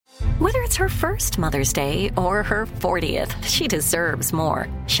Whether it's her first Mother's Day or her 40th, she deserves more.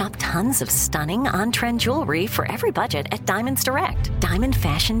 Shop tons of stunning on-trend jewelry for every budget at Diamonds Direct. Diamond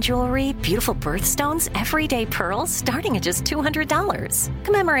fashion jewelry, beautiful birthstones, everyday pearls starting at just $200.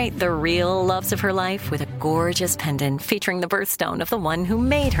 Commemorate the real loves of her life with a gorgeous pendant featuring the birthstone of the one who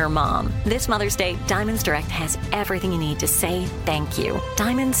made her mom. This Mother's Day, Diamonds Direct has everything you need to say thank you.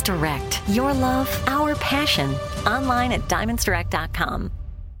 Diamonds Direct. Your love, our passion. Online at diamondsdirect.com.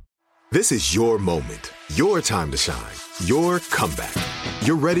 This is your moment, your time to shine, your comeback.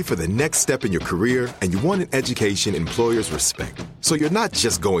 You're ready for the next step in your career, and you want an education employers respect. So you're not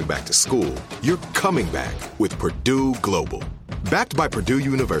just going back to school, you're coming back with Purdue Global. Backed by Purdue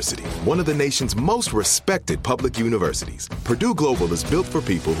University, one of the nation's most respected public universities, Purdue Global is built for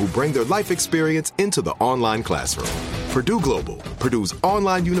people who bring their life experience into the online classroom. Purdue Global, Purdue's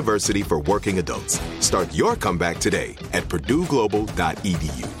online university for working adults. Start your comeback today at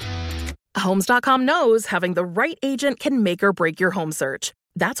purdueglobal.edu. Homes.com knows having the right agent can make or break your home search.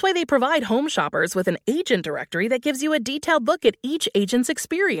 That's why they provide home shoppers with an agent directory that gives you a detailed look at each agent's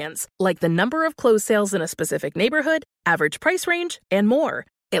experience, like the number of closed sales in a specific neighborhood, average price range, and more.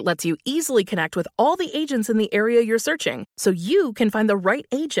 It lets you easily connect with all the agents in the area you're searching, so you can find the right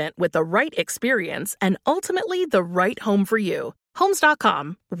agent with the right experience and ultimately the right home for you.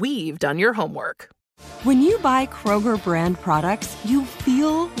 Homes.com. We've done your homework. When you buy Kroger brand products, you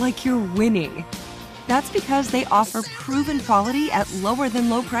feel like you're winning. That's because they offer proven quality at lower than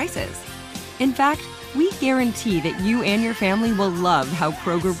low prices. In fact, we guarantee that you and your family will love how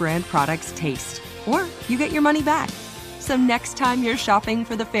Kroger brand products taste, or you get your money back. So next time you're shopping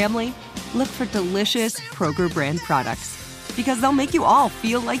for the family, look for delicious Kroger brand products, because they'll make you all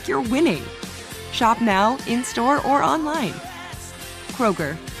feel like you're winning. Shop now, in-store, or online.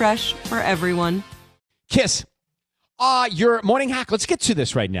 Kroger, fresh for everyone. Kiss. Your morning hack. Let's get to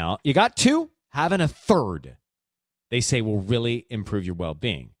this right now. You got two? Having a third, they say, will really improve your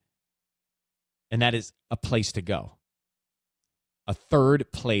well-being. And that is a place to go. A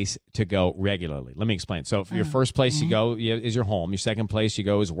third place to go regularly. Let me explain. So your first place you go is your home. Your second place you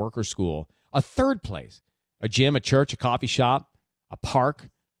go is work or school. A third place, a gym, a church, a coffee shop, a park,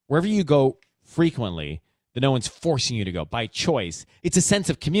 wherever you go frequently that no one's forcing you to go by choice. It's a sense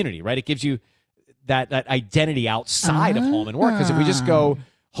of community, right? It gives you that identity outside of home and work. Because if we just go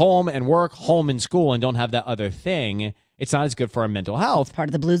home and work, home and school, and don't have that other thing, it's not as good for our mental health. It's part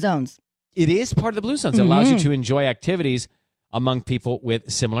of the blue zones. It is part of the blue zones. It allows you to enjoy activities among people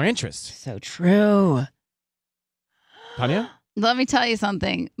with similar interests. So true. Tanya? Let me tell you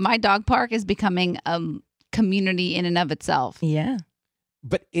something. My dog park is becoming a community in and of itself. Yeah.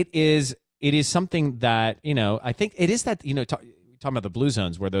 But it is something that, I think it is that, talking about the blue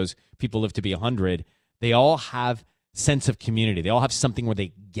zones where those people live to be 100, they all have sense of community. They all have something where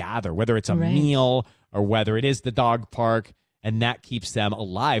they gather, whether it's a meal or whether it is the dog park, and that keeps them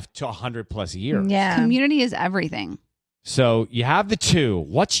alive to 100 plus years. Yeah. Community is everything. So you have the two.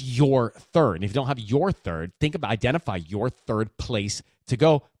 What's your third? And if you don't have your third, identify your third place to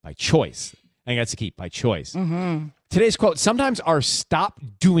go by choice. I think that's the key, by choice. Today's quote, sometimes our stop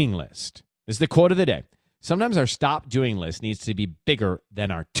doing list, this is the quote of the day. Sometimes our stop doing list needs to be bigger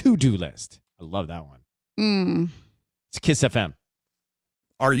than our to-do list. I love that one. It's Kiss FM.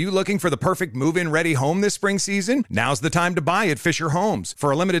 Are you looking for the perfect move-in ready home this spring season? Now's the time to buy at Fisher Homes. For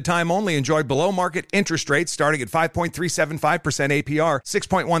a limited time only, enjoy below-market interest rates starting at 5.375% APR,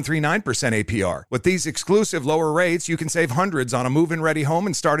 6.139% APR. With these exclusive lower rates, you can save hundreds on a move-in ready home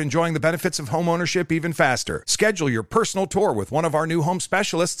and start enjoying the benefits of homeownership even faster. Schedule your personal tour with one of our new home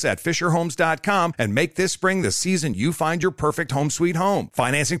specialists at FisherHomes.com and make this spring the season you find your perfect home sweet home.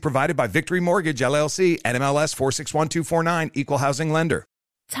 Financing provided by Victory Mortgage, LLC, NMLS 461249, Equal Housing Lender.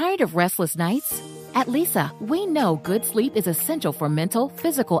 Tired of restless nights? At Leesa, we know good sleep is essential for mental,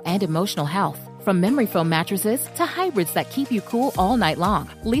 physical, and emotional health. From memory foam mattresses to hybrids that keep you cool all night long,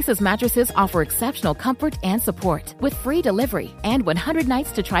 Leesa's mattresses offer exceptional comfort and support with free delivery and 100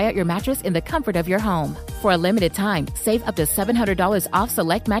 nights to try out your mattress in the comfort of your home. For a limited time, save up to $700 off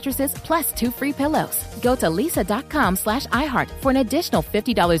select mattresses plus 2 free pillows. Go to leesa.com/iHeart for an additional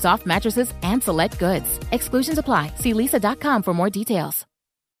 $50 off mattresses and select goods. Exclusions apply. See leesa.com for more details.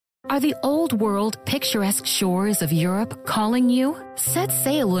 Are the old world, picturesque shores of Europe calling you? Set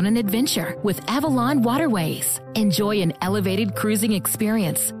sail on an adventure with Avalon Waterways. Enjoy an elevated cruising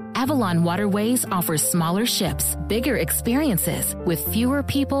experience. Avalon Waterways offers smaller ships, bigger experiences, with fewer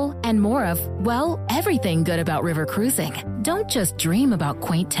people and more of, well, everything good about river cruising. Don't just dream about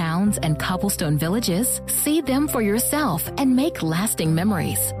quaint towns and cobblestone villages. See them for yourself and make lasting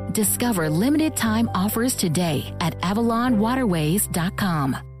memories. Discover limited time offers today at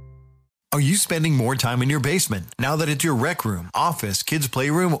AvalonWaterways.com. Are you spending more time in your basement now that it's your rec room, office, kids'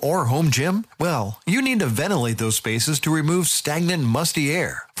 playroom, or home gym? Well, you need to ventilate those spaces to remove stagnant, musty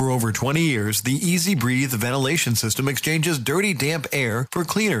air. For over 20 years, the Easy Breathe ventilation system exchanges dirty, damp air for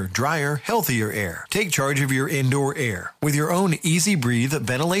cleaner, drier, healthier air. Take charge of your indoor air with your own Easy Breathe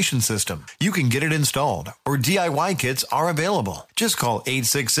ventilation system. You can get it installed, or DIY kits are available. Just call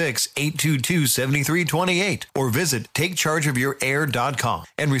 866-822-7328 or visit takechargeofyourair.com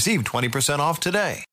and receive 20% off today.